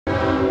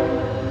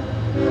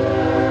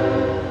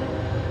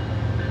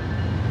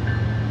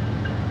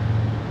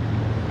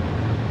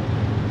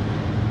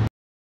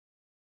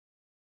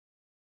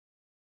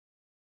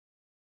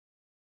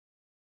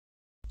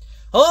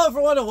Hello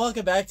everyone and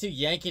welcome back to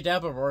Yankee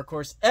Dabbler, where of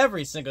course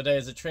every single day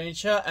is a train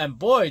show, and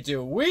boy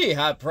do we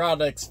have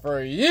products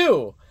for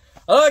you!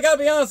 Although I gotta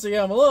be honest with you,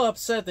 I'm a little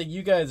upset that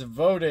you guys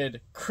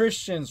voted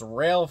Christian's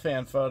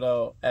railfan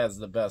photo as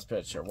the best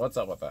picture. What's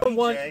up with that?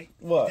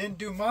 What? Didn't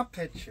do my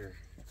picture.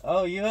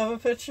 Oh, you have a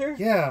picture?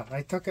 Yeah,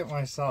 I took it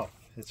myself.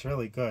 It's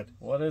really good.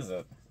 What is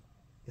it?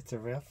 It's a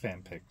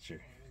railfan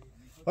picture.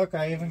 Look,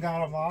 I even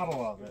got a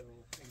model of it.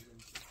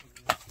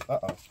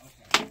 Uh-oh.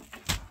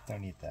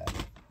 Don't need that.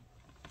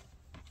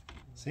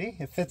 See?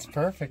 It fits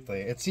perfectly.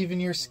 It's even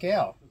your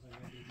scale.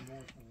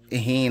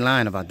 He ain't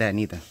lying about that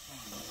neither.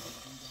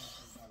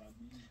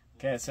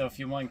 Okay, so if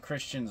you want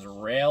Christian's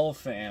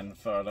railfan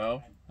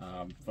photo,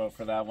 vote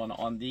for that one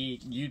on the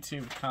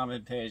YouTube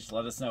comment page.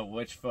 Let us know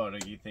which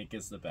photo you think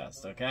is the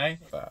best, okay?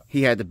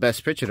 He had the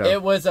best picture, though.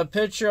 It was a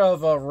picture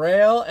of a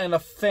rail and a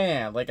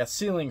fan, like a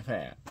ceiling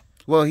fan.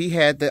 Well, he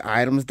had the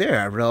items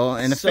there, a rail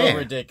and a fan. So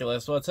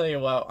ridiculous. Well, I'll tell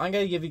you what, I'm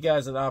going to give you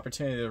guys an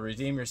opportunity to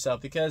redeem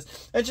yourself, because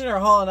Engineer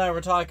Hall and I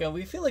were talking,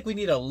 we feel like we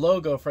need a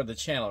logo for the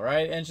channel,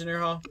 right, Engineer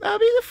Hall? I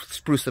mean,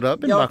 spruce it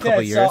up in about a couple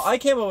of years. So I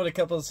came up with a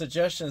couple of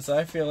suggestions that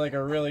I feel like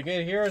are really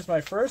good. Here's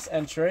my first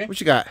entry. What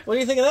you got? What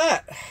do you think of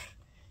that?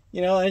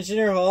 You know,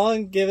 Engineer Hall,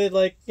 and give it,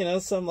 like, you know,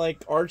 some,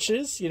 like,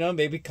 arches, you know,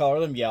 maybe color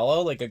them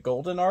yellow, like a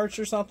golden arch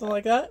or something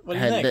like that. What do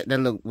you think? That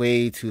looked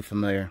way too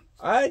familiar.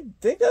 I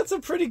think that's a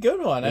pretty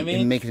good one. I mean,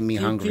 it's making me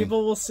hungry.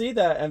 People will see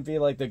that and be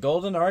like, the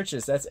golden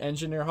arches, that's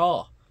Engineer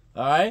Hall.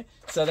 All right?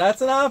 So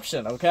that's an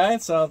option, okay?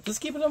 So just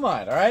keep it in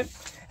mind, all right?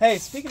 Hey,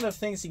 speaking of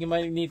things that you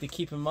might need to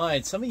keep in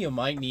mind, some of you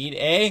might need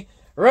a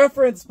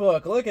reference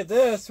book. Look at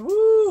this.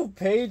 Woo!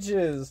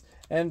 Pages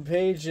and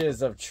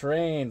pages of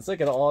trains.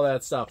 Look at all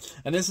that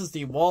stuff. And this is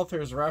the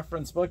Walhers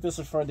reference book. This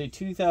is for the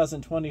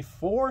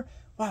 2024.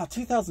 Wow,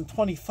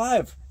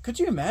 2025. Could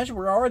you imagine?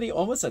 We're already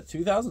almost at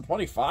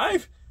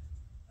 2025?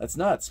 That's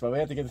nuts, but we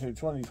have to get through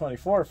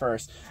 2024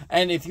 first.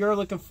 And if you're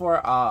looking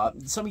for,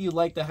 some of you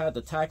like to have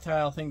the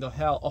tactile thing to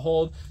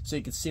hold so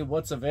you can see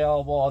what's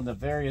available on the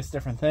various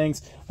different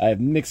things. I have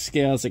mixed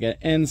scales. I got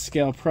N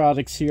scale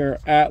products here,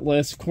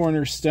 Atlas,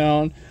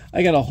 Cornerstone.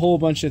 I got a whole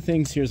bunch of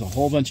things. Here's a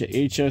whole bunch of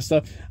HO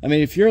stuff. I mean,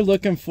 if you're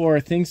looking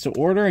for things to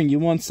order and you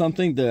want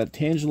something to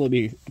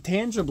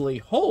tangibly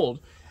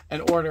hold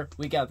and order,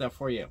 we got that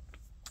for you.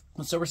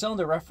 So we're selling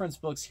the reference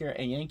books here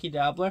at Yankee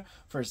Dabbler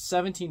for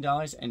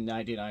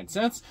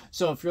 $17.99.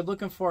 So if you're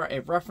looking for a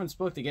reference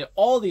book to get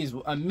all these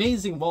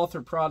amazing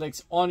Walther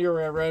products on your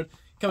railroad,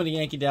 come to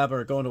Yankee Dabbler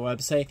or go on the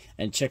website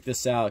and check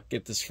this out.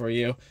 Get this for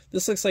you.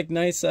 This looks like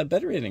nice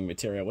bed reading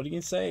material. What do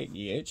you say,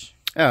 EH?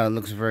 Oh, it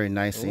looks very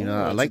nice. Ooh, you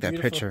know, I like that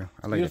picture.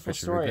 I like that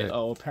picture. Story.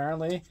 Oh,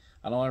 apparently,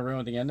 I don't want to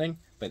ruin the ending,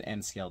 but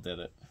N scale did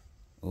it.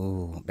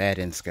 Ooh, bad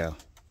N scale.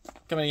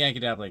 Come to Yankee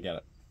Dabbler and get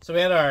it. So we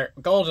had our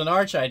golden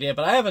arch idea,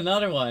 but I have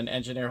another one,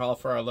 Engineer Hall,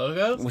 for our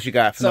logo. What you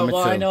got for number two?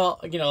 I know,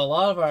 you know, a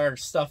lot of our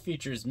stuff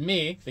features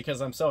me because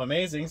I'm so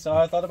amazing, so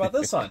I thought about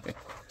this one.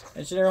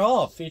 Engineer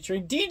Hall,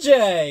 featuring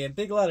DJ in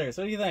big letters.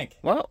 What do you think?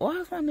 Why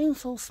is my name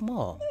so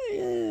small?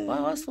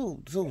 Why so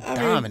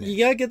dominant?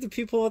 You gotta get the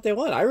people what they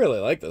want. I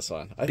really like this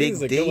one. I think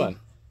it's a good one.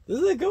 This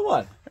is a good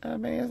one.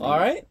 All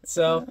right,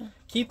 so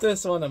keep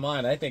this one in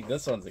mind. I think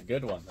this one's a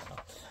good one, though.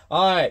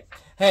 All right.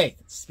 Hey,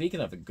 speaking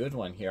of a good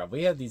one here,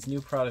 we have these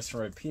new products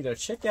from Rapido.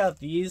 Check out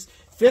these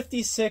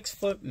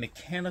 56-foot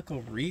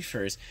mechanical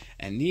reefers.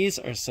 And these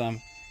are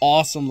some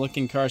awesome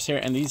looking cars here.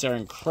 And these are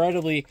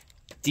incredibly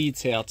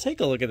detailed.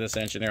 Take a look at this,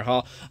 Engineer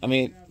Hall. I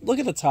mean, look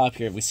at the top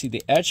here. We see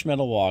the etched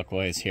metal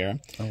walkways here.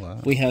 Oh, wow.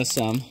 We have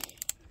some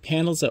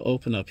panels that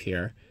open up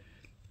here.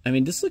 I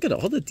mean, just look at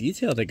all the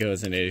detail that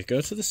goes in it.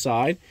 Go to the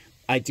side.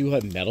 I do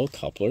have metal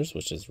couplers,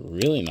 which is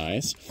really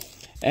nice.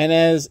 And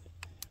as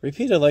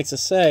Rapido likes to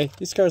say,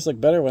 these cars look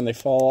better when they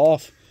fall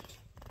off.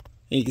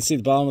 And you can see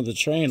the bottom of the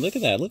train. Look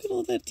at that. Look at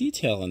all that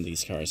detail in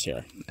these cars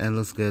here. It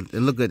looks good. It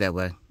look good that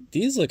way.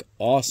 These look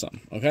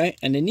awesome, okay?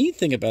 And the neat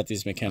thing about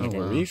these mechanical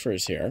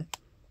reefers here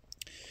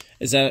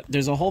is that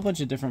there's a whole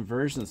bunch of different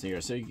versions here.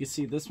 So you can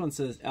see this one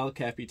says El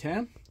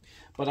Capitan,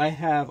 but I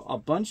have a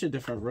bunch of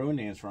different road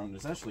names for them.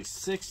 There's actually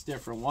 6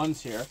 different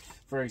ones here.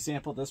 For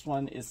example, this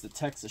one is the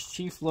Texas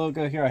Chief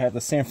logo here. I have the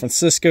San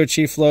Francisco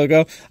Chief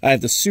logo. I have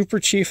the Super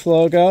Chief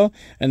logo.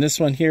 And this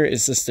one here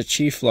is just the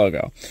Chief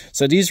logo.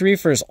 So these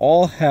reefers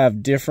all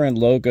have different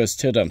logos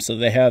to them. So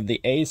they have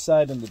the A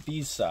side and the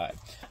B side.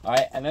 All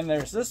right, and then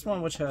there's this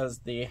one which has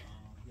the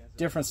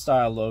different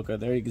style logo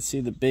there. You can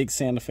see the big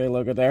Santa Fe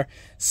logo there.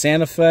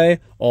 Santa Fe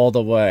all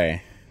the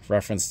way.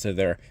 Reference to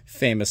their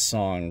famous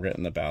song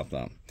written about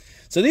them.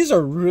 So these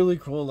are really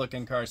cool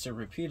looking cars here.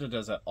 Rapido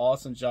does an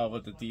awesome job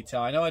with the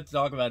detail. I know I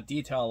talk about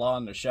detail a lot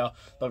on the show,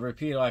 but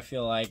Rapido, I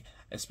feel like,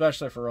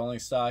 especially for rolling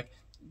stock,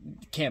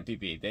 can't be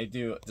beat. They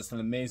do just an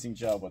amazing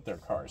job with their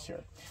cars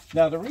here.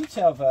 Now the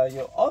retail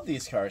value of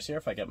these cars here,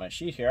 if I get my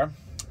sheet here,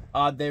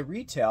 they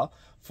retail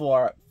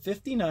for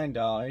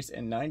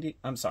 $59.90.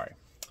 I'm sorry,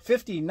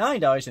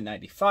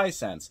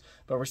 $59.95,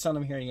 but we're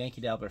selling them here at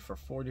Yankee Dabbler for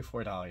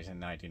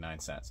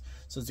 $44.99.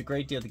 So it's a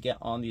great deal to get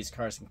on these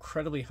cars,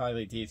 incredibly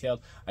highly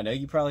detailed. I know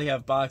you probably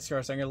have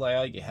boxcars on your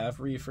layout, you have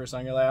reefers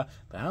on your layout,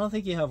 but I don't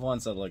think you have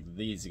ones that look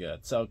these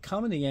good. So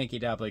come into Yankee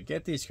Dabbler,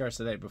 get these cars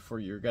today before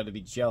you're going to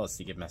be jealous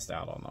to get missed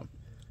out on them.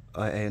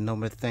 And no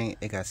more thing,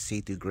 it got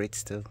see-through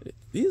grates too.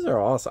 These are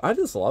awesome. I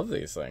just love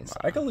these things.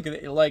 I can look at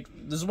it, like,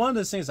 this is one of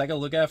those things I can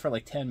look at for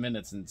like 10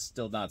 minutes and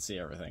still not see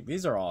everything.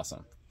 These are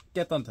awesome.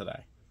 Get them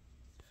today.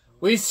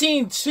 We've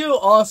seen two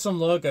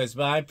awesome logos,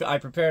 but I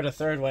prepared a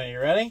third one. Are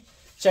you ready?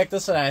 Check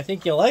this one out. I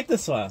think you'll like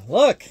this one.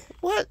 Look.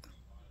 What?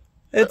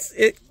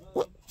 It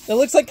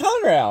looks like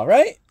Conrail,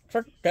 right?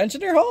 For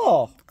Engineer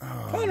Hall.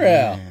 Oh,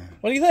 Conrail. man.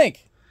 What do you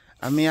think?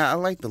 I mean, I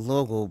like the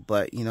logo,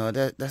 but you know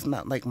that's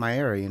not like my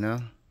area, you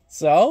know.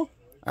 So?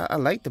 I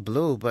like the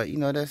blue, but you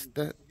know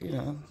you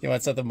know. You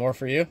want something more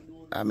for you?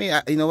 I mean,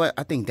 you know what?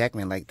 I think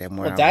Dakman like that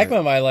more. Well,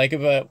 Dakman might like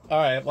it, but all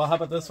right. Well, how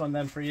about this one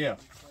then for you?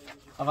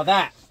 How about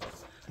that?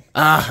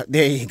 Ah,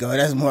 there you go.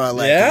 That's more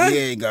like Yeah? it.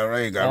 There you go.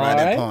 There you go. All Ride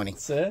that right. pony.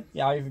 That's it.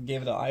 Yeah, I even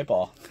gave it an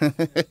eyeball.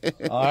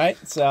 All right.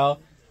 So,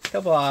 a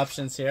couple of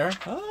options here.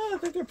 Oh, I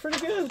think they're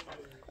pretty good.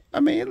 I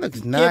mean, it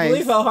looks nice. Can't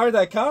believe how hard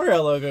that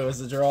Conrail logo is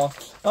to draw.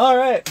 All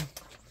right.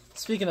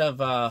 Speaking of,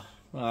 well,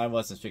 I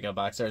wasn't speaking of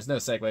boxcars. No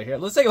segue here.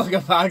 Let's take a look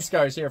at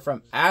boxcars here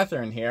from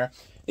Athearn here.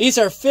 These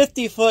are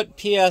 50-foot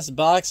PS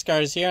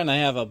boxcars here, and I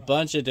have a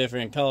bunch of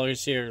different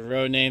colors here,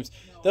 road names.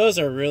 Those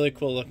are really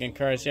cool looking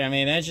cars here. I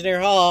mean,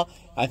 Engineer Hall,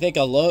 I think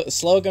a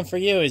slogan for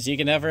you is you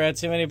can never have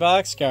too many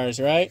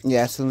boxcars, right?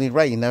 Yeah, absolutely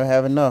right. You never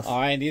have enough. All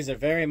right, these are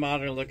very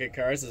modern looking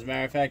cars. As a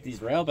matter of fact,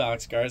 these rail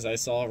box cars I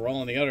saw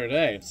rolling the other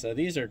day. So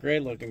these are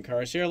great looking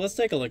cars here. Let's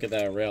take a look at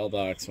that rail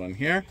box one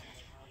here.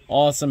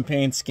 Awesome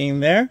paint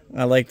scheme there.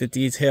 I like the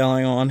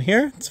detailing on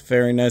here. It's a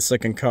very nice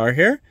looking car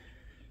here.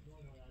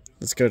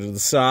 Let's go to the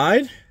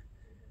side.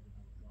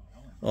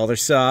 Other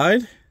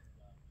side.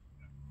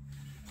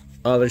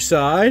 Other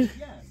side.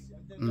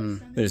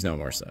 There's no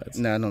more sides.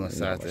 No more There's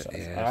sides. sides.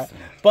 Yeah. All right.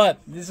 But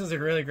this is a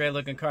really great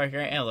looking car here.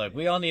 And look,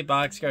 we all need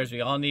boxcars.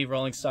 We all need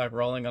rolling stock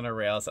rolling on our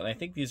rails. And I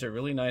think these are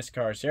really nice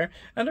cars here.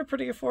 And they're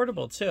pretty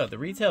affordable too. The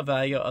retail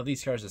value of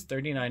these cars is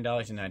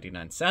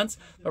 $39.99.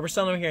 But we're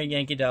selling them here at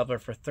Yankee Dabbler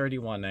for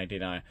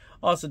 $31.99.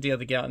 Also, deal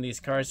to get on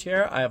these cars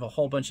here. I have a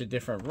whole bunch of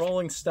different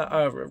rolling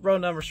row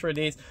numbers for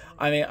these.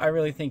 I mean, I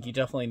really think you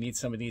definitely need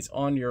some of these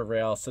on your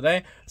rails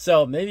today.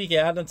 So maybe you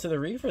can add them to the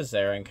reefers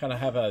there and kind of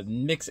have a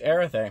mixed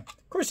era thing.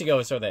 Of course, you go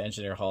with sort of the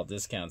Engineer Hall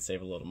discount,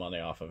 save a little money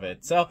off of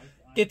it. So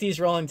get these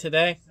rolling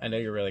today. I know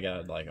you're really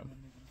going to like them.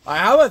 All right,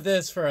 how about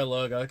this for a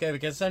logo, okay?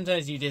 Because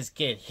sometimes you just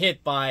get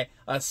hit by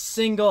a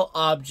single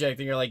object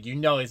and you're like, you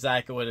know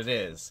exactly what it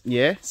is.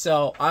 Yeah.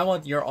 So I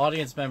want your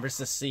audience members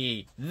to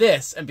see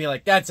this and be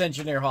like, that's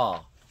Engineer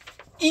Hall.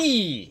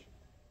 E.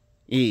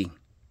 E.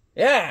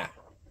 Yeah.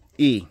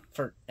 E.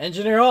 For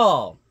Engineer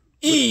Hall.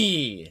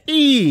 E.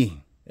 E.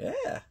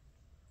 Yeah.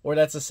 Or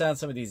that's the sound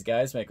some of these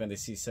guys make when they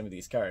see some of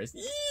these cars.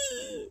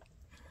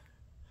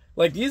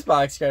 Like these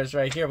boxcars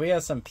right here. We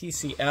have some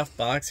PCF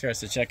boxcars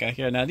to check out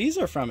here. Now, these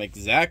are from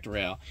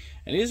ExactRail.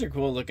 And these are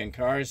cool looking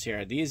cars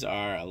here. These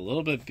are a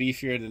little bit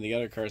beefier than the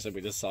other cars that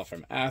we just saw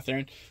from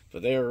Athearn.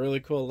 But they are really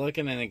cool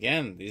looking. And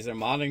again, these are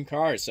modern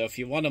cars. So if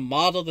you want to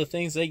model the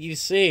things that you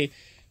see,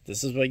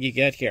 this is what you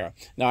get here.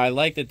 Now, I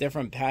like the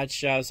different patch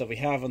jobs that we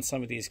have on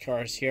some of these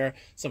cars here.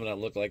 Some of them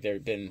look like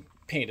they've been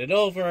painted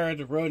over.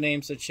 The road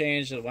names have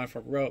changed. It went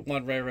from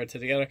one railroad to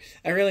the other.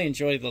 I really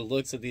enjoy the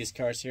looks of these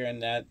cars here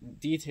and that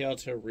detail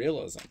to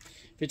realism.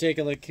 If you take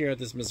a look here at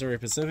this Missouri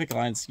Pacific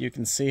lines, you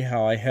can see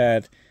how I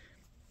had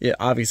it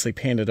obviously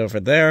painted over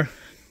there.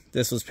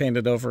 This was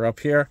painted over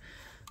up here.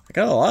 I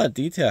got a lot of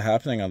detail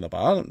happening on the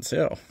bottom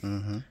too.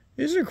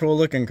 These are cool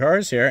looking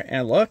cars here.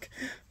 And look,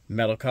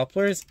 metal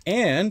couplers,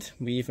 and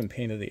we even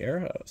painted the air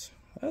hose.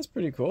 That's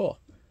pretty cool.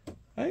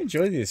 I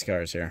enjoy these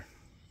cars here.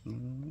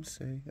 Let's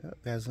see.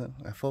 There's a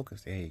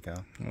focus. There you go.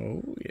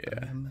 Oh,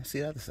 yeah. Let's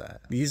see the other side.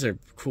 These are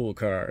cool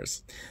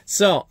cars.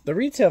 So, the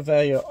retail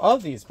value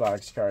of these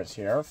box cars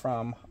here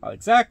from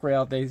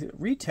ExactRail, they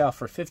retail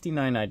for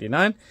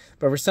 $59.99,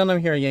 but we're selling them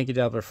here at Yankee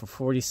Dabbler for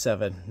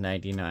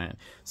 $47.99.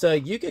 So,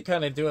 you could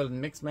kind of do a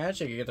mixed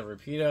match. You could get the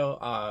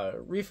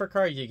Rapido reefer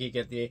car. You could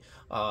get the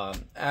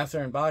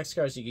Athearn box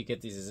cars. You could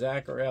get these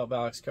ExactRail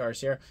box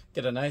cars here.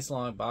 Get a nice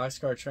long box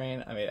car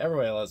train. I mean,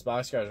 everybody loves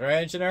box cars, right,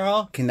 Engineer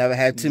Hall? Can never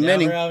have too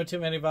many. Never have too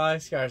many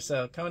box cars.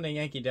 So come to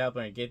Yankee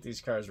Dabbler and get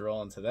these cars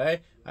rolling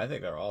today. I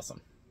think they're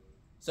awesome.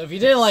 So if you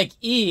didn't like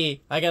E,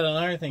 I got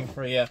another thing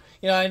for you.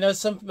 You know, I know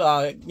some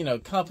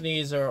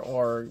companies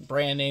or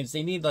brand names,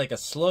 they need like a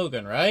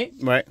slogan, right?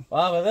 Right. Well,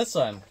 how about this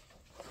one?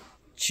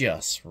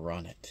 Just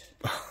run it.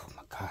 Oh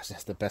my gosh,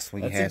 that's the best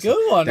one you That's had. a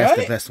good one, That's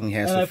right? the best one you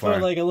had and so I far.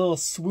 put like a little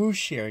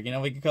swoosh here. You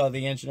know, we could call it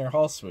the Engineer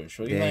Hall swoosh.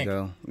 What do you There think? you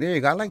go. There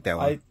you go. I like that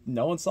one.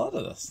 No one's thought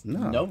of this.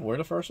 No. We're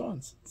the first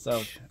ones.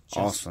 So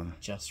Awesome.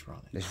 Just run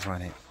it. Let's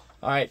run it.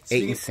 All right.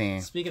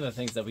 Speaking of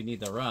things that we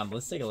need to run,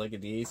 let's take a look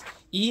at these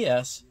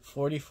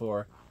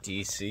ES44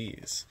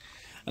 DCs.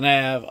 And I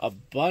have a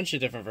bunch of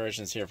different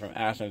versions here from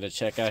Athearn to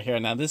check out here.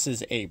 Now, this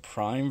is a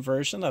prime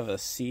version of a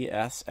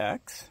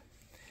CSX.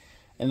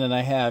 And then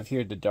I have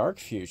here the dark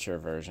future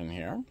version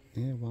here.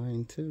 Yeah,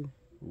 line 2.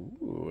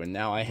 Ooh, and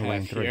now I have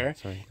Line 3. here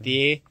Sorry.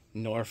 the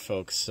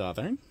Norfolk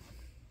Southern.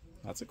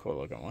 That's a cool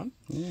looking one.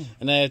 Yeah.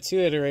 And I have 2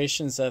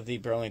 iterations of the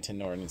Burlington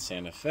Northern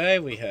Santa Fe.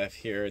 We have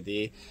here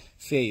the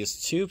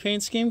Phase 2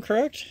 paint scheme,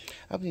 correct?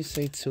 I would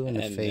say 2 in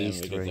the Phase 3. And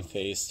then we get the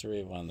Phase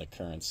 3 one, the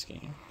current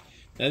scheme.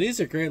 Now, these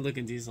are great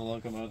looking diesel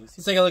locomotives.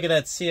 Let's take a look at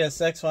that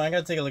CSX one. I got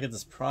to take a look at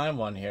this prime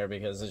one here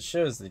because it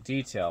shows the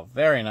detail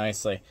very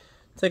nicely.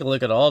 Take a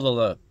look at all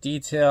the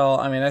detail.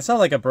 I mean, I sound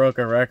like a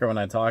broken record when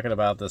I'm talking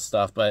about this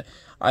stuff, but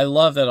I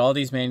love that all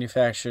these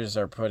manufacturers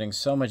are putting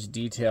so much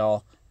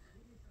detail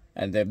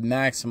and the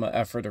maximum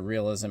effort of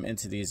realism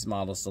into these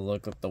models to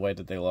look the way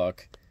that they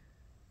look.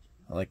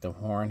 I like the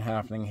horn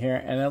happening here.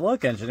 And then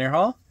look, Engineer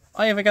Hall,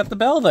 I even got the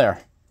bell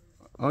there.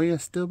 Oh, yeah,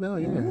 still bell,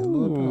 yeah.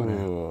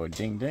 Ooh,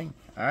 ding, ding.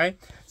 All right.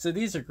 So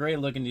these are great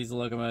looking diesel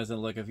locomotives.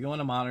 And look, if you want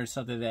to monitor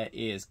something that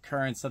is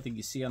current, something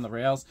you see on the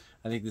rails,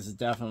 I think this is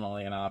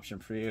definitely an option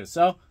for you.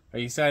 So, are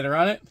you excited to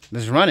run it?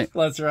 Let's run it.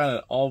 Let's run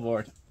it. All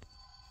aboard.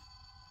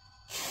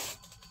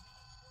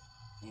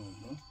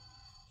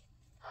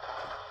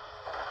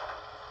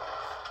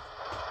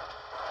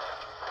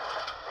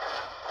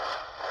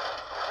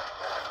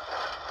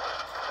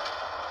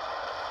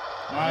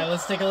 All right,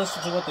 let's take a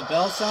listen to what the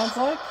bell sounds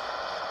like.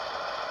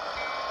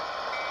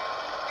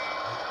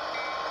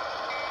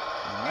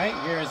 All right,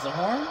 here's the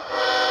horn.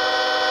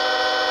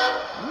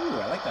 Ooh,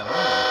 I like that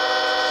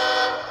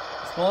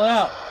horn. Let's pull it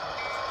out.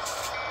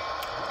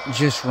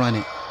 Just run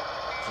it.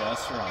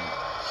 Just run it.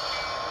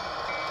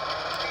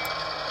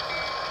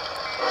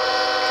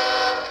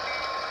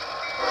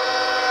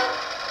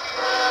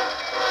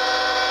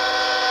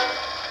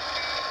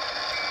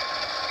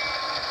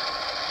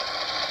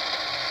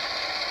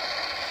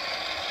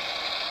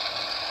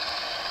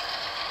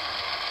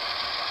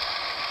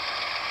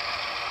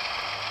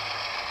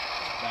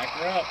 Back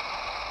her up.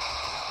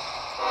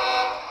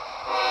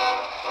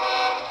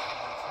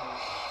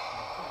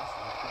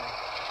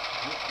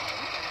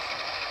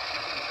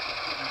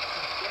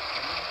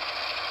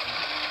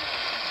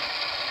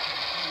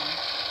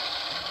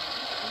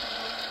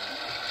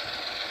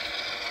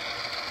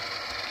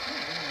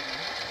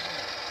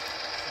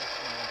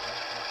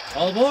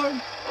 All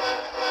aboard.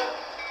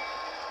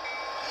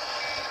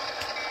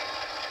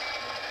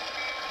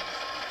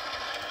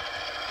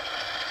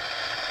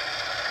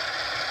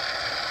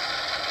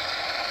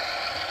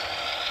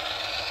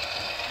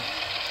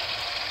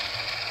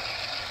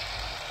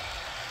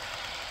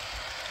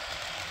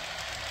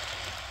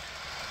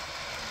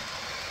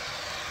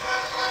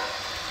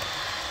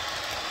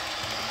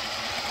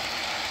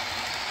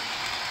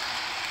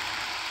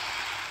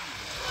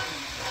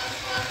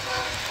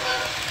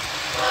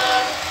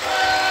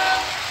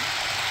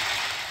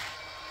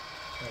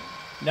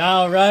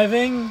 Now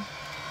arriving,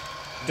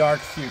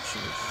 Dark Futures.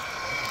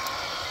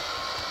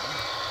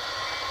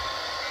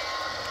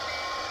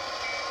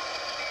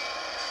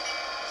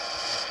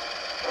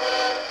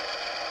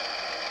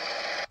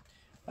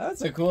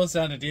 That's a cool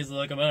sounding diesel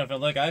locomotive.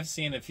 And look, I've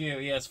seen a few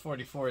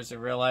ES44s in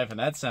real life, and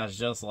that sounds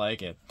just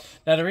like it.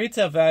 Now, the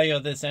retail value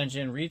of this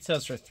engine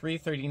retails for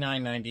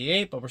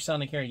 $339.98, but we're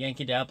selling here at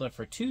Yankee Dabbler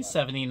for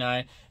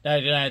 $279.99.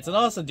 It's an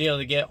awesome deal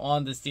to get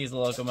on this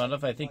diesel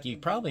locomotive. I think you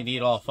probably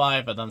need all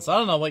 5 of them, so I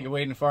don't know what you're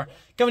waiting for.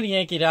 Come to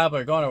Yankee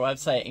Dabbler, go on our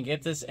website, and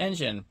get this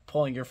engine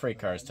pulling your freight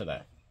cars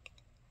today.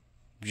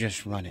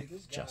 Just run it.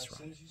 Just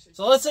run it.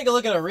 So let's take a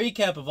look at a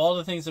recap of all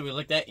the things that we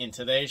looked at in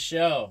today's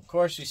show. Of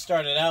course, we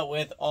started out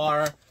with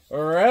our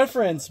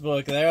reference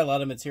book there. A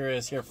lot of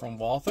materials here from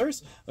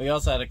Walhers. We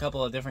also had a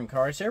couple of different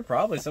cars here.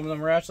 Probably some of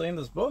them were actually in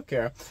this book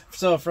here.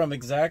 So from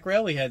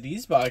ExactRail, we had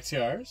these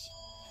boxcars.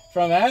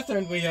 From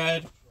Athearn, we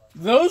had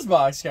those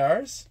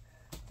boxcars.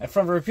 And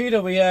from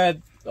Rapido, we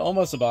had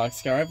almost a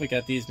boxcar. We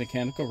got these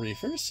mechanical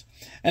reefers.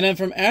 And then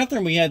from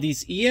Athearn, we had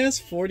these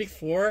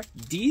ES44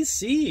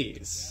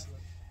 DCs.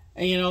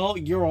 And, you know,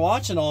 you were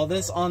watching all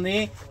this on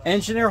the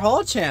Engineer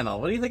Hall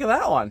channel. What do you think of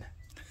that one?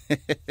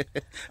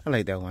 I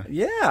like that one.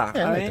 Yeah,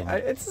 I mean,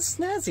 it's a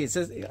snazzy. It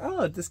says,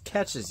 oh, this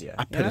catches you.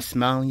 I put a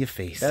smile on your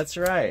face. That's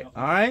right.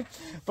 All right.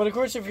 But, of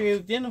course, if you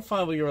didn't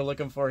find what you were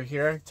looking for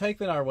here,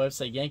 type in our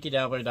website,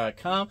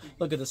 yankeedabbler.com.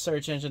 Look at the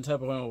search engine,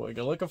 type in what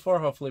you're looking for.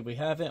 Hopefully we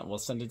have it, and we'll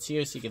send it to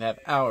you so you can have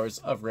hours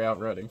of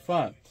railroading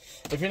fun.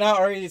 If you're not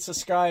already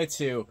subscribed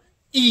to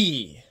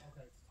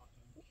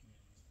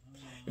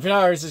If you're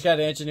not already subscribed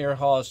to Engineer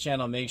Hall's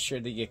channel, make sure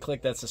that you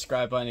click that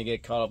subscribe button and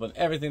get caught up on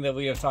everything that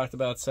we have talked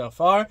about so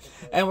far.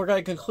 And we're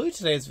going to conclude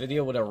today's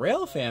video with a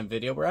Railfan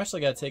video. We're actually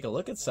going to take a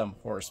look at some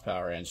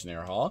horsepower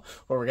Engineer Hall,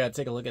 where we're going to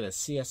take a look at a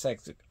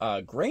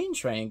CSX grain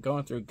train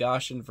going through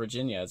Goshen,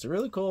 Virginia. It's a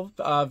really cool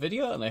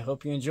video, and I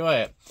hope you enjoy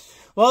it.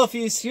 Well, if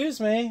you excuse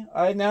me,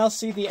 I now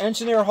see the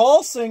Engineer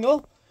Hall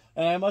single,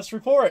 and I must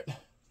report.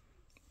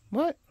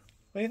 What?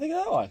 What do you think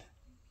of that one?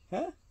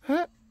 Huh?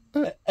 Huh?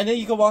 And then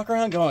you can walk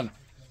around going,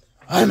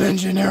 I'm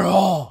Engineer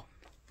Hall.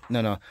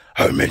 No.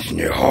 I'm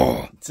Engineer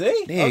Hall.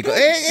 See? There you go.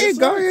 Here you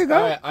go.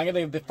 All right, I'm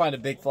going to find a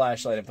big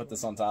flashlight and put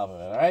this on top of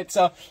it, all right?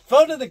 So,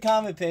 vote in the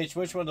comment page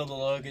which one of the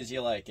logos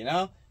you like, you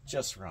know?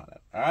 Just run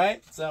it, all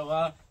right?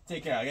 So,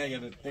 take care. I got to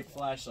get a big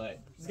flashlight.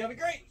 It's going to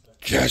be great.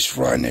 Just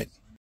run it.